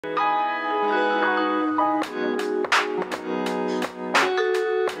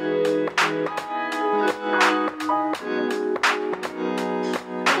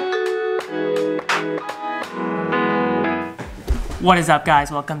What is up,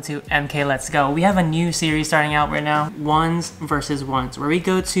 guys? Welcome to MK Let's Go. We have a new series starting out right now, Ones versus Ones, where we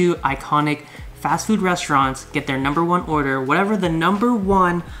go to iconic fast food restaurants, get their #1 order, whatever the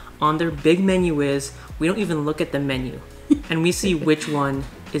 #1 on their big menu is. We don't even look at the menu, and we see which one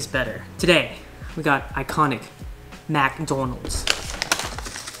is better. Today, we got iconic McDonald's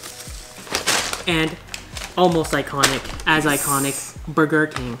and almost iconic, as iconic, Burger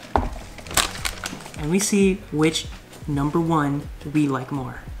King. And we see which #1 we like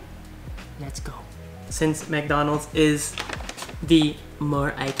more. Let's go. Since McDonald's is the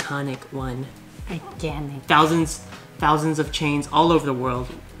more iconic one, thousands of chains all over the world,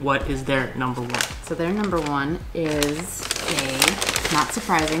 what is their #1? So their #1 is a, not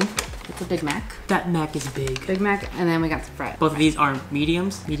surprising, it's a Big Mac. That Mac is big. Big Mac, and then we got some fries. Both of these are medium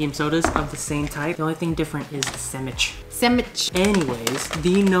sodas of the same type. The only thing different is the sandwich. Sandwich. Anyways,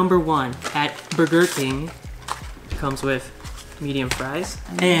 the #1 at Burger King comes with medium fries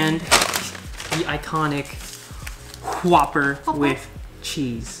and the iconic Whopper with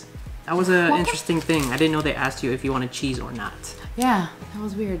cheese. That was an interesting thing. I didn't know they asked you if you wanted cheese or not. Yeah, that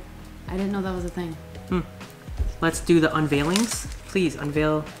was weird. I didn't know that was a thing. Let's do the unveilings. Please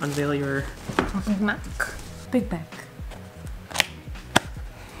unveil your Big Mac. Big Mac.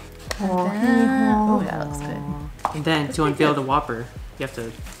 Oh, that looks good. And then to unveil the Whopper, you have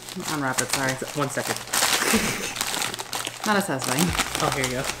to unwrap it. Sorry. 1 second. Not as satisfying. Oh, here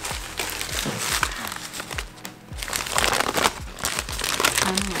you go.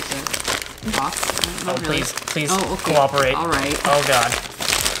 I don't like the box. Oh, really. please okay. cooperate. All right. Oh, God.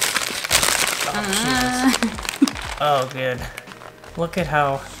 Oh, Jesus. Oh, good. Look at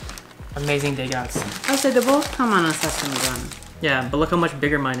how amazing they got. Oh, so they both come on a sesame bun. Yeah, but look how much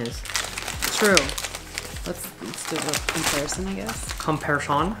bigger mine is. True. Let's do a comparison, I guess.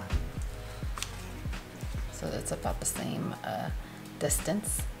 Comparison. So it's about the same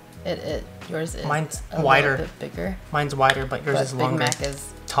distance. Yours is mine's a wider. little bit bigger. Mine's wider, but yours is longer. Big Mac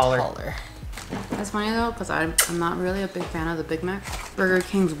is taller. That's funny though, because I'm not really a big fan of the Big Mac. Burger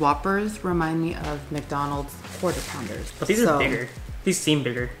King's Whoppers remind me of McDonald's Quarter Pounders. But these are bigger. These seem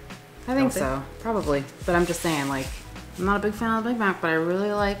bigger. I think so, probably. But I'm just saying, like, I'm not a big fan of the Big Mac, but I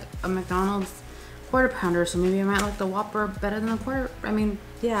really like a McDonald's Quarter Pounder, so maybe I might like the Whopper better than the Quarter. I mean,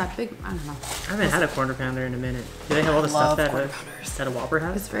 yeah, I don't know. I haven't had a Quarter Pounder in a minute. Do they have all the stuff that a Whopper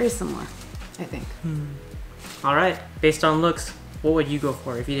has? It's very similar, I think. All right, based on looks, what would you go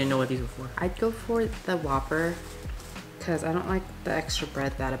for if you didn't know what these were for? I'd go for the Whopper because I don't like the extra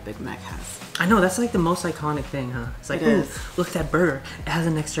bread that a Big Mac has. I know, that's like the most iconic thing, huh? It's like, ooh, look at that burger. It has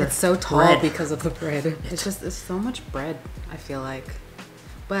an extra It's so tall bread. because of the bread. It's so much bread, I feel like.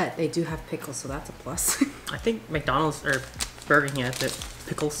 But they do have pickles, so that's a plus. I think McDonald's or Burger King has the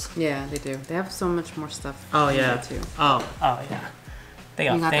pickles. Yeah, they do. They have so much more stuff. Oh, in yeah. there, too. Oh, yeah. They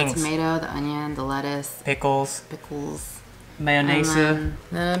got, You got things. the tomato, the onion, the lettuce, Pickles, pickles. mayonnaise.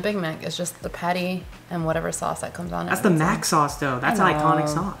 No, Big Mac is just the patty and whatever sauce that comes on it. That's the Mac sauce, though. That's an iconic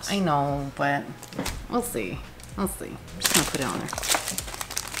sauce. I know, but We'll see. We'll see. I'm just gonna put it on there.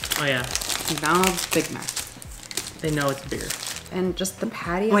 Oh, yeah. McDonald's Big Mac. They know it's bigger. And just the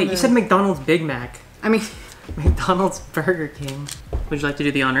patty. Wait, you said McDonald's Big Mac. I mean, McDonald's Burger King. Would you like to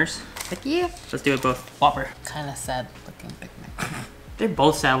do the honors? like, yeah. Let's do it both. Whopper. kind of sad looking Big Mac. They're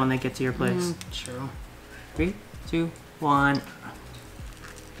both sad when they get to your place. True. 3, 2, 1.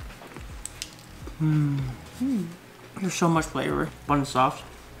 There's so much flavor. Bun is soft.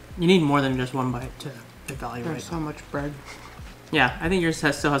 You need more than just one bite to evaluate. There's so much bread, Yeah, I think yours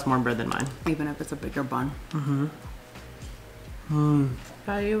still has more bread than mine. even if it's a bigger bun.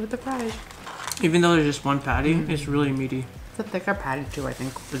 Patty with the fries. Even though there's just one patty, it's really meaty. It's a thicker patty too, I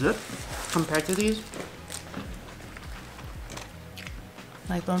think, Is it? compared to these.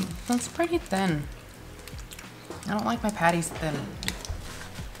 Like that's pretty thin. I don't like my patties thin.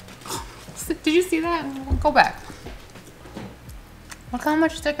 Did you see that? Go back. Look how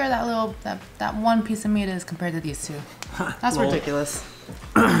much thicker that one piece of meat is compared to these two. That's Lol. ridiculous.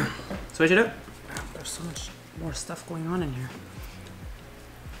 Switch it up. There's so much more stuff going on in here.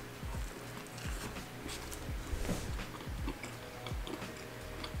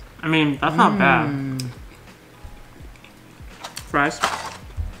 I mean, that's not bad. Fries.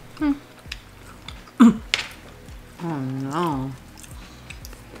 Oh no.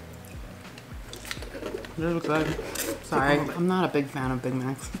 They look good. Sorry, I'm not a big fan of Big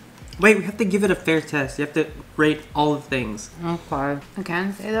Macs. Wait, we have to give it a fair test. You have to rate all the things. Okay. I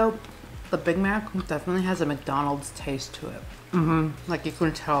can say though, the Big Mac definitely has a McDonald's taste to it. Like you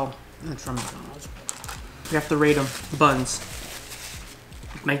couldn't tell it's from McDonald's. You have to rate them. Buns.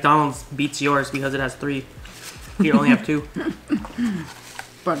 McDonald's beats yours because it has 3. You only have two.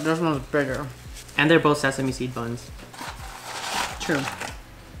 But this one's bigger. And they're both sesame seed buns. True.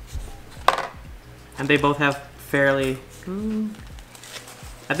 And they both have fairly...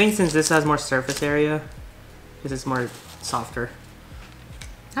 I think since this has more surface area, this is more softer.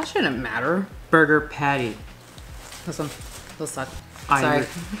 That shouldn't matter. Burger patty. This one. This suck. I Sorry.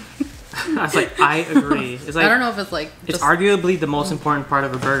 agree. I was like, I agree. It's like, I don't know if it's like... it's just- arguably the most important part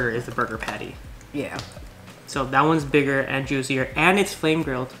of a burger is the burger patty. Yeah. So that one's bigger and juicier, and it's flame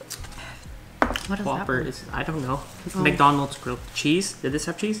grilled. What is Whopper that one? is, I don't know. It's Oh. McDonald's grilled cheese. Did this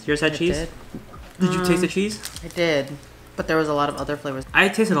have cheese? Yours had cheese? Did you taste the cheese? I did. But there was a lot of other flavors. I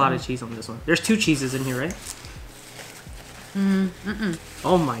tasted a lot of cheese on this one. There's 2 cheeses in here, right?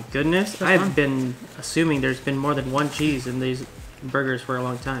 Oh my goodness. I've been assuming there's been more than 1 cheese in these burgers for a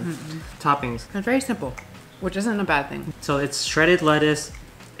long time. Toppings. It's very simple, which isn't a bad thing. So it's shredded lettuce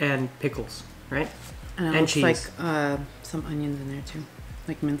and pickles, right? And, it And looks cheese. like some onions in there too.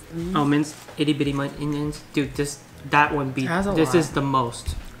 Like minced onions. Oh, minced itty bitty onions. Dude, that one beat. That's a This lot. is the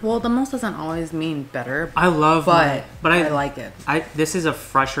most. Well, the most doesn't always mean better, I love but I I like it. this is a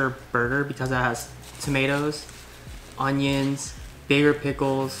fresher burger because it has tomatoes, onions, bigger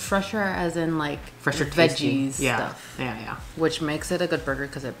pickles, Fresher as in like fresher tasting. veggies Yeah. stuff. Yeah. Which makes it a good burger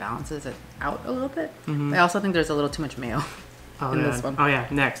because it balances it out a little bit. Mhm. I also think there's a little too much mayo. Oh, In yeah. this one. Oh yeah,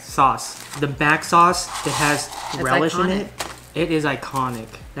 next sauce. The back sauce, it has relish in iconic. it. It is iconic.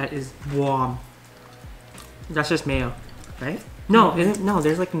 That is warm. That's just mayo, right? No, isn't, no.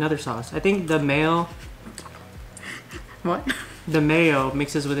 There's like another sauce. I think the mayo What?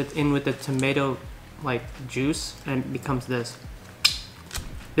 mixes with it in with the tomato like juice and becomes this.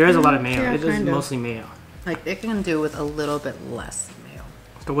 There is a lot of mayo. Yeah, It is kind of. mostly mayo. Like it can do with a little bit less mayo.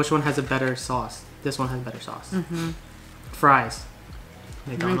 So which one has a better sauce? This one has better sauce. Fries.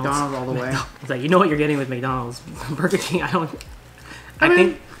 McDonald's all the way. It's like, you know what you're getting with McDonald's. Burger King, I mean-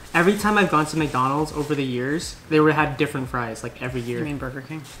 think every time I've gone to McDonald's over the years, they would have had different fries, like every year. You mean Burger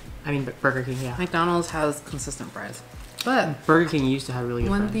King? I mean, Burger King, yeah. McDonald's has consistent fries. But Burger King used to have really good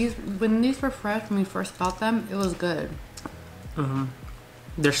fries. when these were fresh, when we first got them, it was good.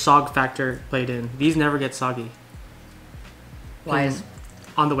 Their sog factor played in. These never get soggy. Lies.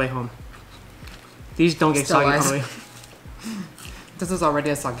 On the way home. These don't get Still soggy lies. on the way. This is already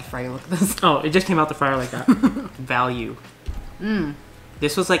a soggy fry. Look at this. Oh, it just came out the fryer like that. Value.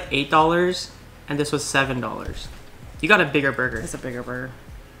 This was like $8 and this was $7. You got a bigger burger. It's a bigger burger.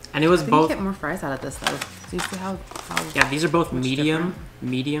 And it was I think both. you get more fries out of this though. Do you see how Yeah, these are both much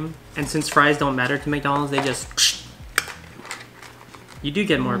medium. And since fries don't matter to McDonald's, they just... You do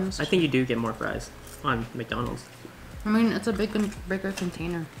get more... I think you do get more fries on McDonald's. I mean, it's a bigger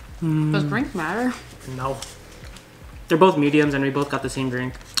container. Does drink matter? No. They're both mediums and we both got the same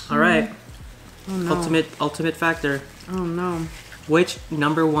drink. All right. Oh no. Ultimate factor. Oh no. Which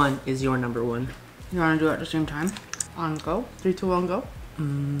number 1 is your number 1? You want to do it at the same time? On go. 3, 2, 1, go.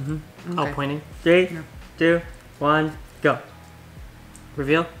 Oh, Okay. pointing. 3, 2, 1, go.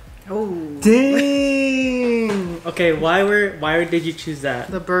 Reveal. Oh. Dang! Okay, why did you choose that?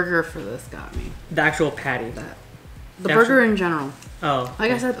 The burger for this got me. The actual patty. The burger in general. Oh.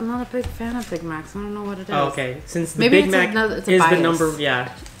 Like I said, I'm not a big fan of Big Macs. I don't know what it is. Oh, okay. Since the Maybe Big it's Mac it's a is the bias. number,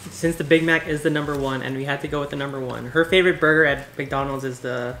 yeah. Since the Big Mac is the number 1, and we had to go with the number 1. Her favorite burger at McDonald's is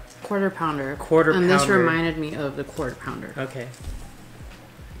the Quarter pounder. Quarter And this pounder. reminded me of the quarter pounder. Okay.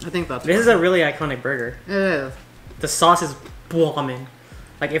 I think that's This is a really iconic burger. It is. The sauce is bombing.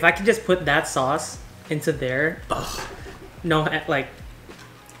 Like if I could just put that sauce into there, no like,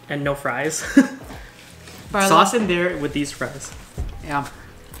 and no fries. But I Sauce love- in there with these fries. Yeah.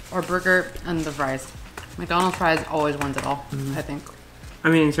 Or burger and the fries. McDonald's fries always wins it all, I think. I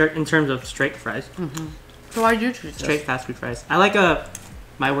mean, in terms of straight fries, So why'd you choose straight this? fast food fries. I like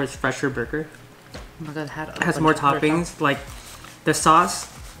my words, fresher burger. Because it had a It has bunch more of other toppings. stuff. Like the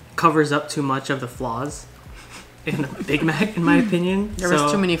sauce covers up too much of the flaws in the Big Mac, in my opinion. There was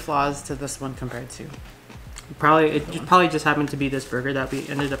too many flaws to this one compared to. Probably probably just happened to be this burger that we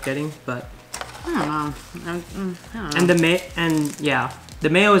ended up getting, but I don't know. I don't know. and the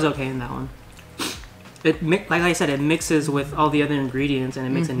mayo is okay in that one. Like I said, it mixes with all the other ingredients and it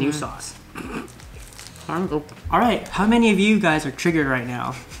makes a new sauce. All right, how many of you guys are triggered right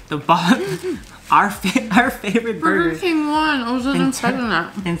now? Our favorite Burger burger. King won. I wasn't expecting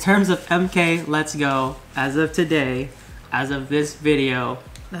that. In terms of MK, let's go. As of today, as of this video,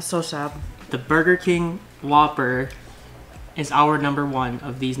 That's so sad. the Burger King Whopper is our number 1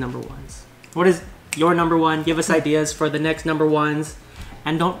 of these number 1s. What is your number 1? Give us ideas for the next number 1s.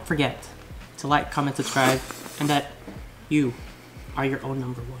 And don't forget to like, comment, subscribe, and that you are your own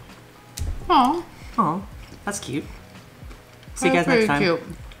number 1. Oh. Oh. That's cute. See you guys next time. Cute.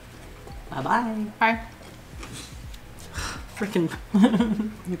 Bye-bye. Bye. Freaking.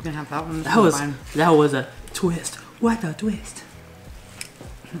 You can have that one. That was a twist. What a twist.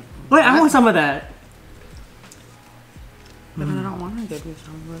 Wait, I want some of that. But I don't want to give you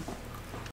some of it.